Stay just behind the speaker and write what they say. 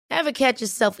Ever catch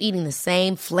yourself eating the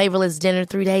same flavorless dinner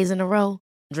 3 days in a row?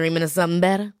 Dreaming of something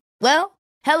better? Well,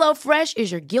 HelloFresh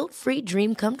is your guilt-free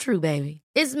dream come true, baby.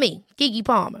 It's me, Keke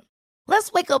Palmer.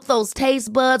 Let's wake up those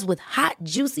taste buds with hot,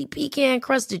 juicy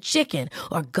pecan-crusted chicken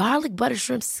or garlic butter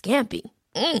shrimp scampi.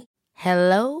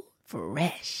 Hello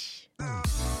Fresh.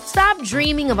 Stop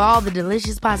dreaming of all the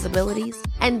delicious possibilities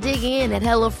and dig in at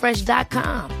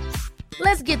HelloFresh.com.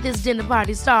 Let's get this dinner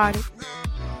party started.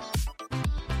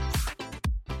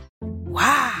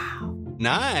 Wow.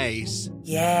 Nice.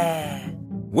 Yeah.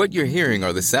 What you're hearing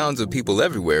are the sounds of people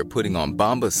everywhere putting on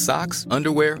Bombas socks,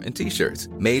 underwear, and T-shirts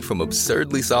made from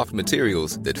absurdly soft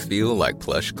materials that feel like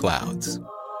plush clouds.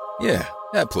 Yeah,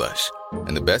 that plush.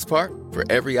 And the best part? For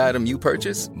every item you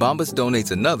purchase, Bombas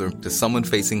donates another to someone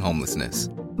facing homelessness.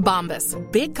 Bombas.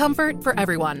 Big comfort for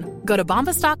everyone. Go to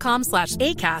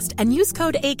bombas.com/ACAST and use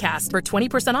code ACAST for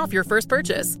 20% off your first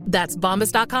purchase. That's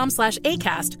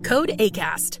bombas.com/ACAST. Code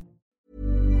ACAST.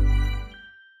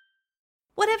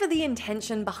 Whatever the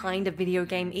intention behind a video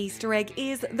game Easter egg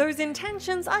is, those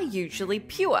intentions are usually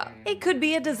pure. It could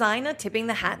be a designer tipping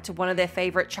the hat to one of their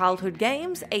favorite childhood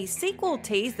games, a sequel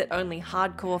tease that only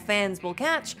hardcore fans will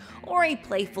catch, or a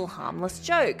playful, harmless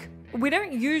joke. We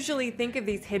don't usually think of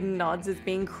these hidden nods as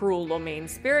being cruel or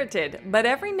mean-spirited, but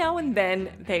every now and then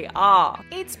they are.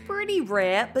 It's pretty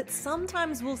rare, but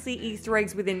sometimes we'll see Easter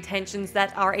eggs with intentions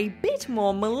that are a bit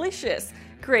more malicious,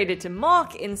 created to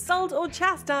mock, insult, or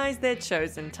chastise their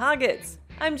chosen targets.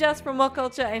 I'm Jess from What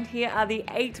Culture, and here are the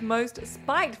 8 most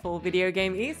spiteful video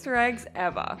game Easter eggs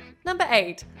ever. Number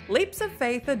 8. Leaps of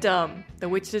faith are dumb. The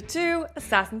Witcher 2,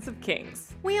 Assassins of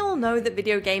Kings. We all know that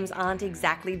video games aren't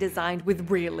exactly designed with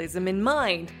realism in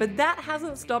mind, but that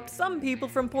hasn't stopped some people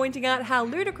from pointing out how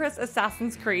ludicrous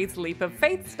Assassin's Creed's leap of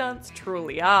faith stunts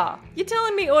truly are. You're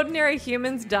telling me ordinary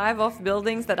humans dive off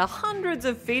buildings that are hundreds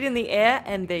of feet in the air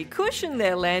and they cushion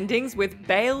their landings with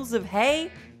bales of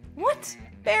hay? What?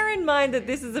 Bear in mind that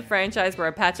this is a franchise where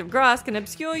a patch of grass can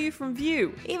obscure you from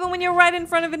view, even when you're right in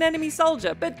front of an enemy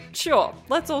soldier, but sure,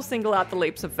 let's all single out the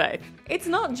leaps of faith. It's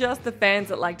not just the fans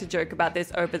that like to joke about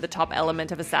this over-the-top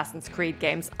element of Assassin's Creed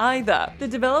games either. The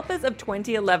developers of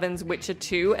 2011's Witcher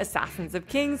 2 Assassins of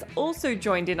Kings also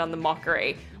joined in on the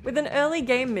mockery, with an early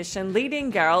game mission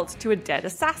leading Geralt to a dead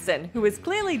assassin who has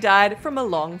clearly died from a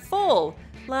long fall,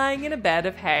 lying in a bed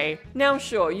of hay. Now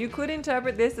sure, you could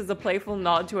interpret this as a playful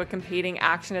nod to a competing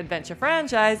action-adventure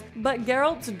franchise, but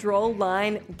Geralt's droll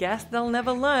line, "Guess they'll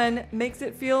never learn," makes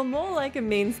it feel more like a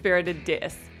mean-spirited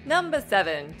diss. Number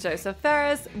 7. Joseph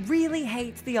Fares really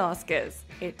hates the Oscars.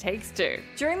 It Takes Two.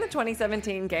 During the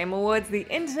 2017 Game Awards, the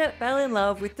internet fell in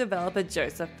love with developer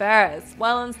Joseph Fares.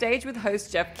 While on stage with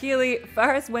host Jeff Keighley,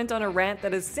 Fares went on a rant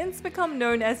that has since become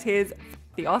known as his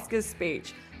 "The Oscars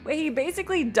speech," where he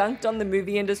basically dunked on the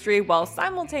movie industry while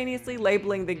simultaneously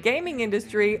labeling the gaming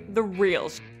industry the real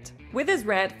shit. With his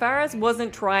rant, Fares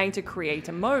wasn't trying to create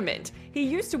a moment. He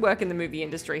used to work in the movie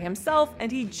industry himself,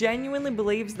 and he genuinely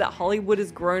believes that Hollywood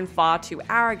has grown far too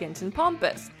arrogant and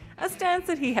pompous, a stance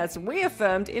that he has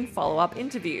reaffirmed in follow-up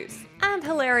interviews. And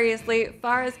hilariously,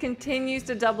 Fares continues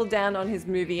to double down on his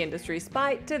movie industry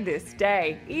spite to this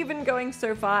day, even going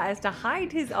so far as to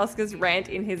hide his Oscars rant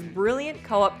in his brilliant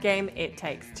co-op game It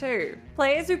Takes Two.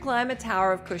 Players who climb a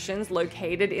tower of cushions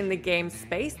located in the game's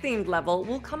space-themed level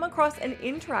will come across an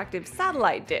interactive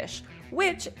satellite dish,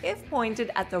 which, if pointed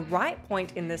at the right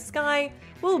point in the sky,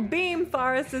 will beam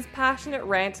Fares' passionate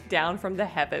rant down from the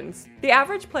heavens. The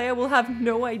average player will have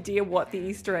no idea what the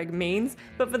Easter egg means,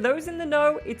 but for those in the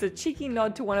know, it's a cheeky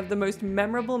nod to one of the most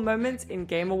memorable moments in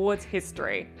Game Awards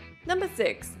history. Number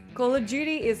 6. Call of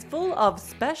Duty is full of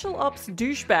special ops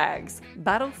douchebags.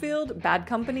 Battlefield Bad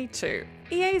Company 2.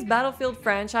 EA's Battlefield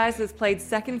franchise has played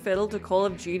second fiddle to Call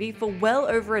of Duty for well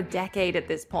over a decade at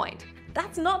this point.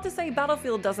 That's not to say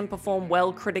Battlefield doesn't perform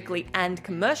well critically and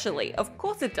commercially, of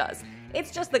course it does.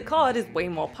 It's just that COD is way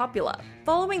more popular.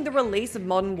 Following the release of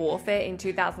Modern Warfare in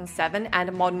 2007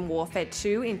 and Modern Warfare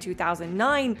 2 in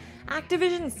 2009,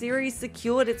 Activision Series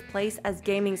secured its place as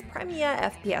gaming's premier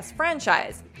FPS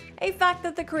franchise, a fact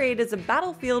that the creators of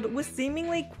Battlefield were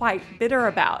seemingly quite bitter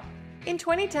about. In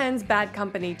 2010's Bad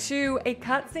Company 2, a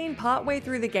cutscene partway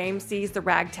through the game sees the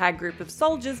ragtag group of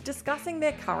soldiers discussing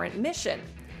their current mission,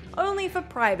 only for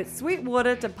Private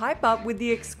Sweetwater to pipe up with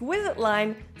the exquisite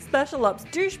line, "Special Ops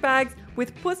douchebags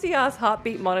with pussy-ass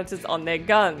heartbeat monitors on their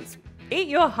guns. Eat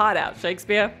your heart out,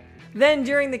 Shakespeare." Then,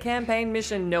 during the campaign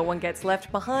mission No One Gets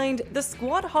Left Behind, the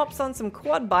squad hops on some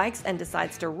quad bikes and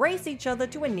decides to race each other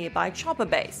to a nearby chopper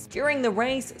base. During the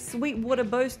race, Sweetwater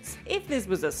boasts, "If this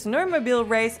was a snowmobile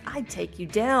race, I'd take you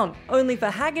down," only for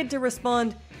Haggard to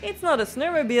respond, It's not a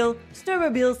snowmobile,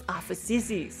 snowmobiles are for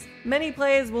sissies. Many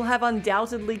players will have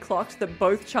undoubtedly clocked that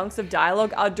both chunks of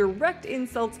dialogue are direct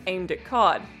insults aimed at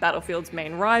COD, Battlefield's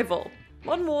main rival.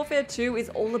 Modern Warfare 2 is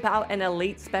all about an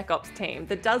elite Spec Ops team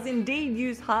that does indeed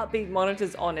use heartbeat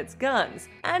monitors on its guns,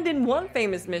 and in one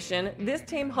famous mission, this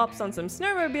team hops on some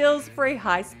snowmobiles for a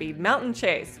high-speed mountain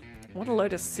chase. What a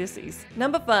load of sissies.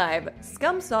 Number 5.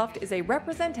 Scumsoft is a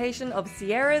representation of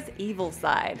Sierra's evil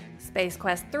side. Space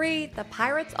Quest 3: The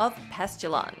Pirates of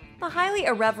Pestulon. The highly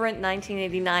irreverent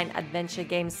 1989 adventure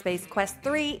game Space Quest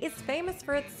 3 is famous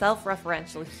for its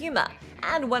self-referential humor,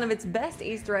 and one of its best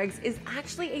Easter eggs is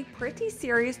actually a pretty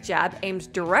serious jab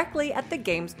aimed directly at the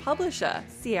game's publisher,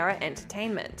 Sierra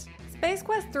Entertainment. Space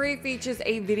Quest 3 features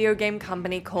a video game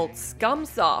company called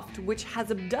Scumsoft, which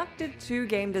has abducted 2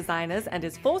 game designers and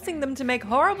is forcing them to make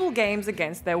horrible games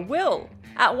against their will.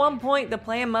 At one point, the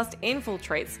player must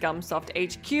infiltrate Scumsoft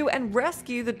HQ and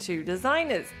rescue the 2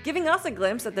 designers, giving us a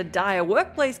glimpse at the dire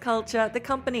workplace culture the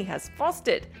company has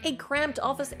fostered. A cramped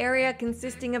office area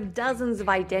consisting of dozens of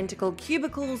identical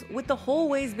cubicles, with the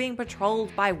hallways being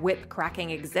patrolled by whip-cracking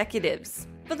executives.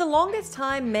 For the longest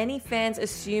time, many fans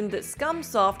assumed that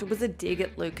Scumsoft was a dig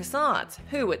at LucasArts,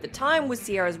 who at the time was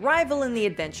Sierra's rival in the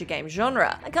adventure game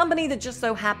genre, a company that just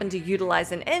so happened to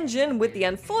utilize an engine with the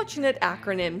unfortunate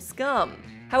acronym SCUM.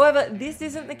 However, this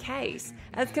isn't the case.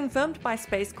 As confirmed by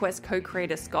Space Quest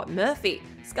co-creator Scott Murphy,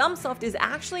 Scumsoft is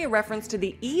actually a reference to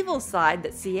the evil side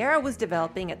that Sierra was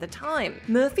developing at the time.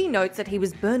 Murphy notes that he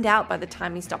was burned out by the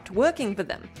time he stopped working for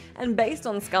them, and based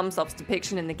on Scumsoft's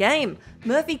depiction in the game,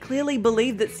 Murphy clearly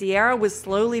believed that Sierra was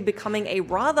slowly becoming a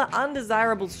rather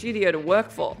undesirable studio to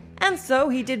work for. And so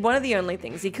he did one of the only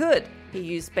things he could. He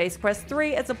used Space Quest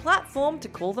 3 as a platform to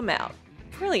call them out.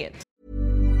 Brilliant.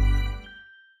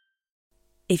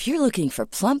 If you're looking for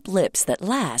plump lips that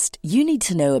last, you need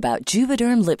to know about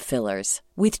Juvederm lip fillers.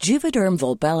 With Juvederm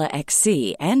Volbella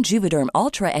XC and Juvederm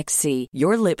Ultra XC,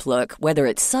 your lip look, whether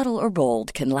it's subtle or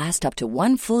bold, can last up to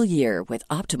 1 full year with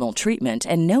optimal treatment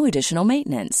and no additional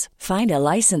maintenance. Find a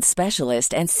licensed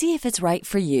specialist and see if it's right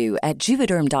for you at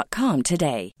Juvederm.com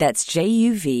today. That's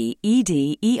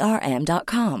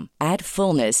JUVEDERM.com. Add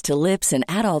fullness to lips in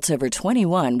adults over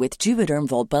 21 with Juvederm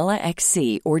Volbella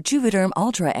XC or Juvederm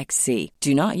Ultra XC.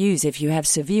 Do not use if you have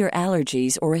severe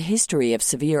allergies or a history of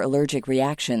severe allergic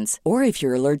reactions, or if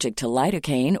you're allergic to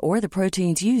lidocaine or the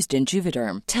proteins used in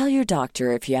Juvederm. Tell your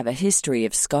doctor if you have a history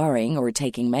of scarring or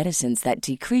taking medicines that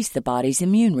decrease the body's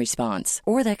immune response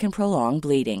or that can prolong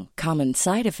bleeding. Common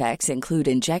side effects include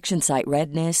injection site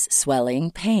redness,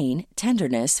 swelling, pain,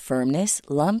 tenderness, firmness,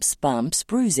 lumps, bumps,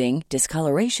 bruising,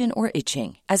 discoloration, or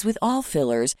itching. As with all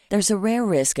fillers, there's a rare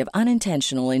risk of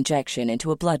unintentional injection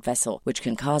into a blood vessel, which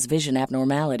can cause vision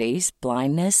abnormalities,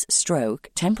 blindness, stroke,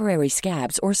 temporary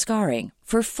scabs, or scarring.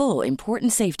 For full,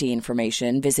 important safety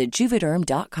information, visit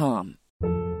Juvederm.com.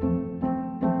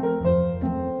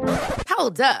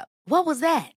 Hold up. What was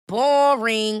that?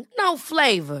 Boring. No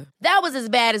flavor. That was as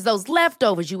bad as those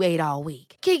leftovers you ate all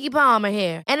week. Keke Palmer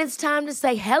here, and it's time to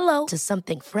say hello to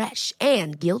something fresh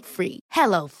and guilt-free.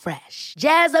 Hello Fresh.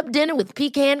 Jazz up dinner with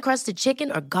pecan-crusted chicken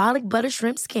or garlic butter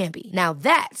shrimp scampi. Now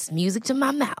that's music to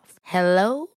my mouth.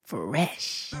 Hello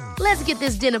Fresh. Let's get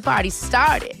this dinner party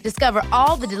started. Discover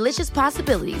all the delicious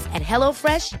possibilities at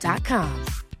HelloFresh.com.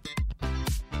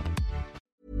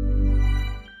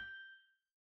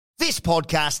 This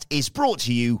podcast is brought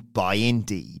to you by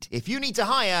Indeed. If you need to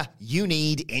hire, you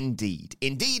need Indeed.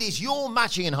 Indeed is your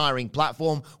matching and hiring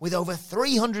platform with over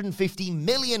 350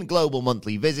 million global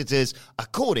monthly visitors,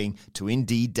 according to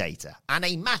Indeed data, and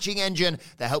a matching engine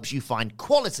that helps you find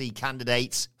quality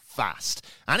candidates fast.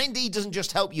 And Indeed doesn't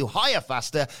just help you hire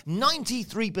faster.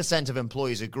 93% of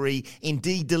employers agree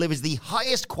Indeed delivers the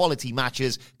highest quality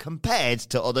matches compared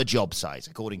to other job sites,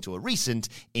 according to a recent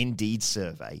Indeed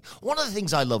survey. One of the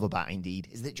things I love about Indeed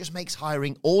is that it just makes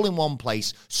hiring all in one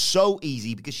place so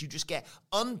easy, because you just get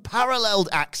unparalleled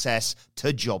access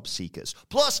to job seekers.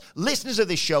 Plus, listeners of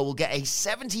this show will get a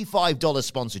 $75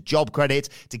 sponsored job credit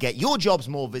to get your jobs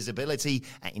more visibility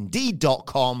at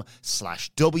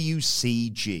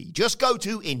Indeed.com/WCG. Just go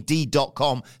to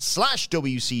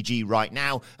Indeed.com/WCG right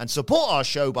now and support our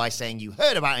show by saying you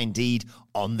heard about Indeed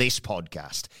on this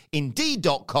podcast.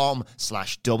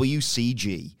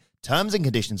 Indeed.com/WCG. Terms and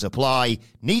conditions apply.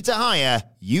 Need to hire?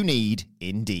 You need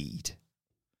Indeed.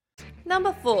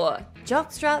 Number 4.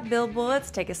 Jockstrap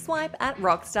billboards take a swipe at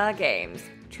Rockstar Games.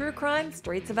 True Crime: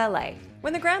 Streets of LA.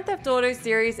 When the Grand Theft Auto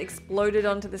series exploded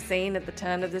onto the scene at the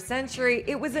turn of the century,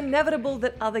 it was inevitable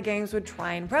that other games would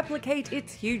try and replicate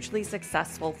its hugely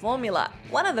successful formula.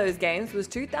 One of those games was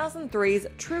 2003's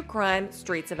True Crime: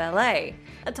 Streets of LA,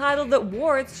 a title that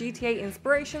wore its GTA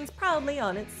inspirations proudly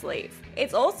on its sleeve.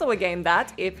 It's also a game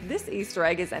that, if this Easter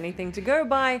egg is anything to go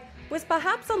by, was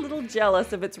perhaps a little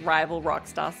jealous of its rival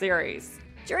Rockstar series.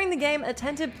 During the game,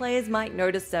 attentive players might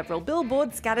notice several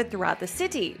billboards scattered throughout the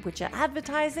city, which are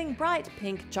advertising bright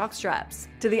pink jockstraps.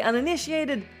 To the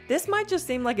uninitiated, this might just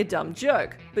seem like a dumb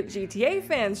joke, but GTA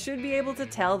fans should be able to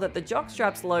tell that the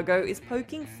jockstraps logo is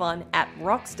poking fun at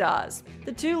Rockstars.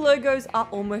 The two logos are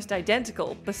almost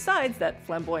identical, besides that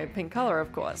flamboyant pink color,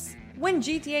 of course. When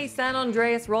GTA San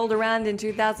Andreas rolled around in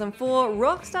 2004,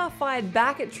 Rockstar fired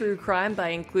back at True Crime by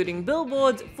including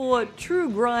billboards for True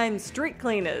Grime Street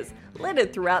Cleaners,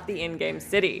 littered throughout the in-game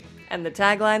city. And the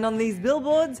tagline on these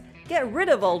billboards, "Get rid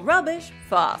of old rubbish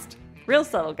fast." Real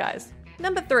subtle, guys.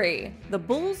 Number 3. The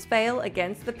Bulls fail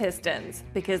against the Pistons,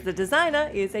 because the designer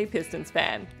is a Pistons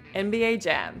fan. NBA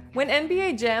Jam. When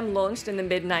NBA Jam launched in the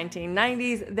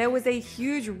mid-1990s, there was a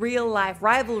huge real-life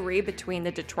rivalry between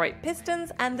the Detroit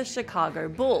Pistons and the Chicago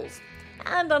Bulls.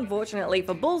 And unfortunately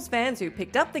for Bulls fans who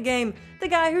picked up the game, the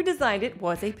guy who designed it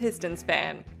was a Pistons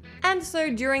fan. And so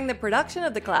during the production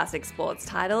of the classic sports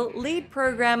title, lead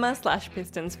programmer /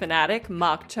 Pistons fanatic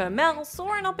Mark Turmel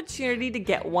saw an opportunity to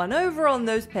get one over on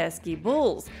those pesky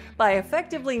Bulls by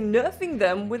effectively nerfing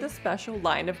them with a special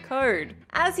line of code.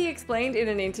 As he explained in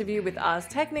an interview with Ars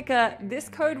Technica, this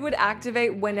code would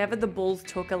activate whenever the Bulls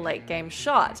took a late game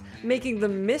shot, making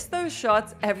them miss those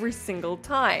shots every single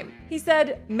time. He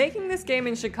said, making this game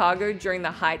in Chicago during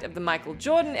the height of the Michael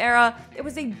Jordan era, there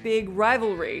was a big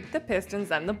rivalry, the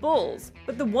Pistons and the Bulls.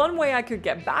 But the one way I could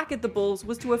get back at the Bulls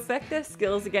was to affect their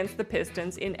skills against the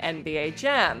Pistons in NBA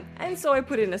Jam. And so I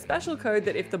put in a special code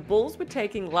that if the Bulls were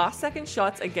taking last-second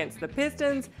shots against the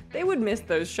Pistons, they would miss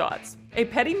those shots. A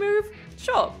petty move?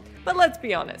 Sure. But let's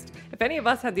be honest, if any of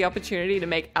us had the opportunity to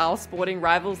make our sporting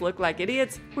rivals look like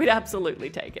idiots, we'd absolutely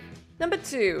take it. Number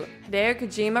 2. Hideo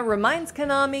Kojima reminds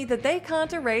Konami that they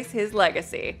can't erase his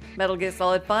legacy. Metal Gear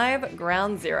Solid 5: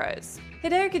 Ground Zeroes.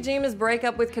 Hideo Kojima's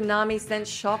breakup with Konami sent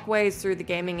shockwaves through the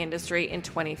gaming industry in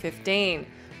 2015.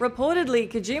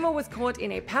 Reportedly, Kojima was caught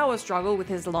in a power struggle with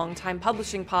his longtime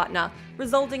publishing partner,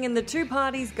 resulting in the two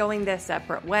parties going their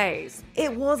separate ways.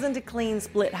 It wasn't a clean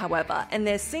split, however, and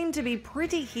there seemed to be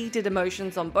pretty heated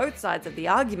emotions on both sides of the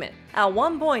argument. At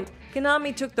one point,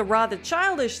 Konami took the rather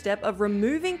childish step of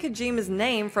removing Kojima's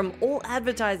name from all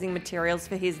advertising materials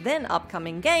for his then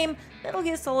upcoming game, Metal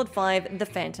Gear Solid 5: The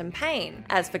Phantom Pain.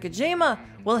 As for Kojima,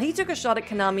 well, he took a shot at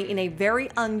Konami in a very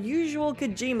unusual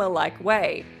Kojima-like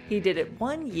way. He did it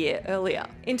 1 year earlier.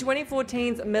 In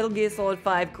 2014's Metal Gear Solid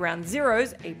 5: Ground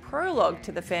Zeroes, a prologue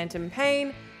to The Phantom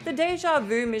Pain, the Deja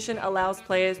Vu mission allows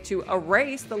players to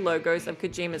erase the logos of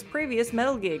Kojima's previous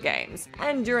Metal Gear games.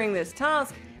 And during this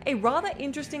task, a rather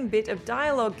interesting bit of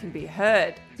dialogue can be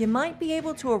heard. You might be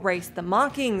able to erase the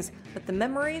markings, but the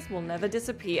memories will never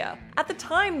disappear. At the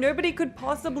time, nobody could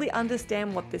possibly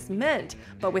understand what this meant,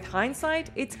 but with hindsight,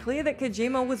 it's clear that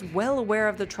Kojima was well aware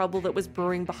of the trouble that was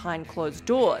brewing behind closed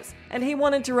doors, and he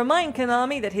wanted to remind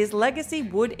Konami that his legacy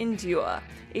would endure,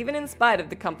 even in spite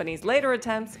of the company's later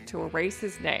attempts to erase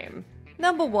his name.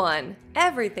 Number 1.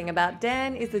 Everything about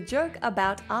Dan is a joke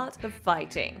about art of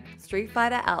fighting. Street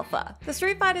Fighter Alpha. The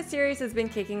Street Fighter series has been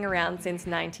kicking around since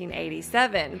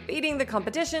 1987, beating the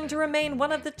competition to remain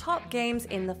one of the top games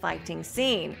in the fighting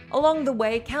scene. Along the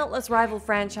way, countless rival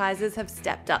franchises have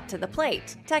stepped up to the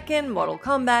plate. Tekken, Mortal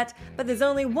Kombat, but there's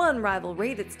only one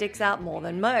rivalry that sticks out more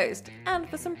than most, and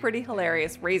for some pretty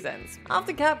hilarious reasons.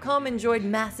 After Capcom enjoyed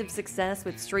massive success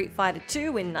with Street Fighter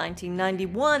II in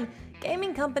 1991,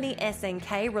 gaming company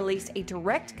SNK released a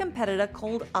direct competitor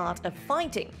called Art of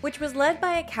Fighting, which was led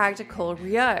by a character called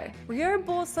Ryo. Ryo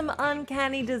bore some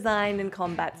uncanny design and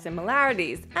combat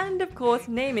similarities, and of course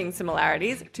naming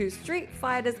similarities to Street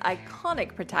Fighter's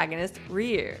iconic protagonist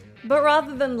Ryu. But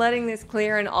rather than letting this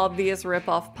clear and obvious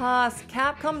rip-off pass,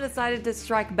 Capcom decided to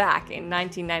strike back in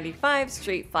 1995's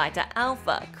Street Fighter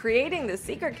Alpha, creating the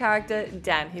secret character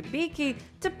Dan Hibiki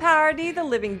to parody the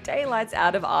living daylights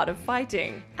out of Art of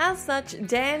Fighting. As such,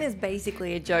 Dan is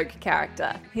basically a joke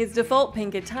character. His default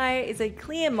pink attire is a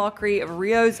clear mockery of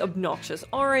Ryo's obnoxious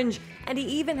orange, and he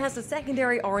even has a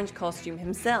secondary orange costume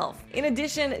himself. In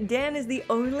addition, Dan is the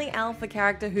only Alpha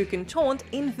character who can taunt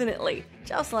infinitely,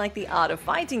 just like the Art of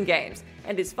Fighting games,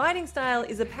 and his fighting style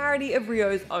is a parody of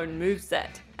Ryo's own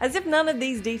moveset. As if none of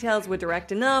these details were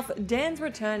direct enough, Dan's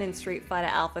return in Street Fighter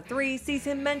Alpha 3 sees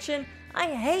him mention I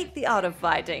hate the art of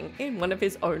fighting, in one of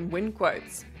his own win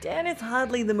quotes. Dan is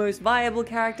hardly the most viable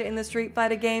character in the Street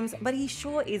Fighter games, but he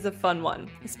sure is a fun one,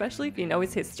 especially if you know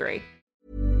his history.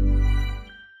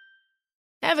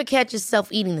 Ever catch yourself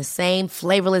eating the same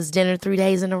flavorless dinner 3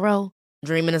 days in a row?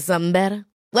 Dreaming of something better?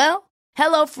 Well,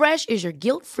 HelloFresh is your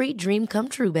guilt-free dream come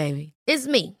true, baby. It's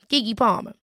me, Keke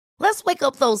Palmer. Let's wake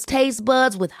up those taste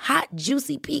buds with hot,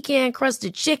 juicy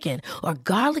pecan-crusted chicken or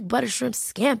garlic butter shrimp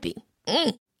scampi.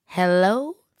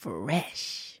 Hello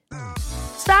Fresh.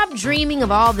 Stop dreaming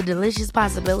of all the delicious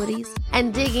possibilities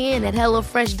and dig in at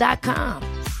HelloFresh.com.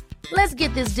 Let's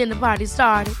get this dinner party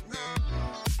started.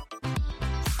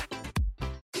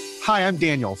 Hi, I'm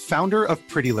Daniel, founder of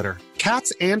Pretty Litter.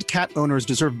 Cats and cat owners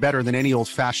deserve better than any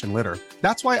old-fashioned litter.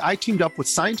 That's why I teamed up with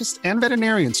scientists and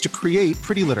veterinarians to create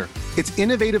Pretty Litter. Its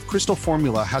innovative crystal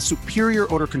formula has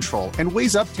superior odor control and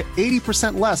weighs up to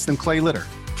 80% less than clay litter.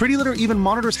 Pretty Litter even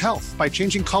monitors health by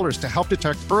changing colors to help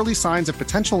detect early signs of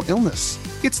potential illness.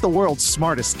 It's the world's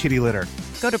smartest kitty litter.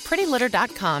 Go to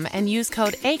prettylitter.com and use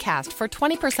code ACAST for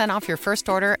 20% off your first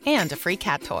order and a free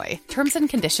cat toy. Terms and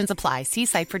conditions apply. See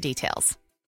site for details.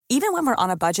 Even when we're on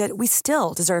a budget, we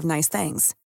still deserve nice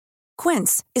things.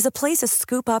 Quince is a place to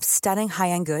scoop up stunning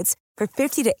high-end goods for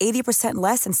 50 to 80%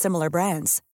 less than similar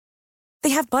brands. They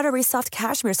have buttery soft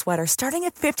cashmere sweaters starting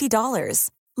at $50,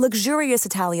 luxurious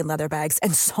Italian leather bags,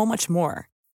 and so much more.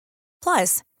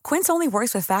 Plus, Quince only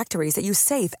works with factories that use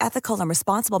safe, ethical, and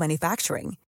responsible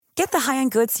manufacturing. Get the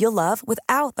high-end goods you'll love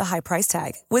without the high price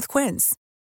tag with Quince.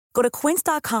 Go to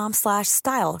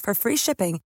quince.com/style for free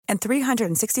shipping and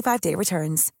 365-day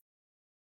returns.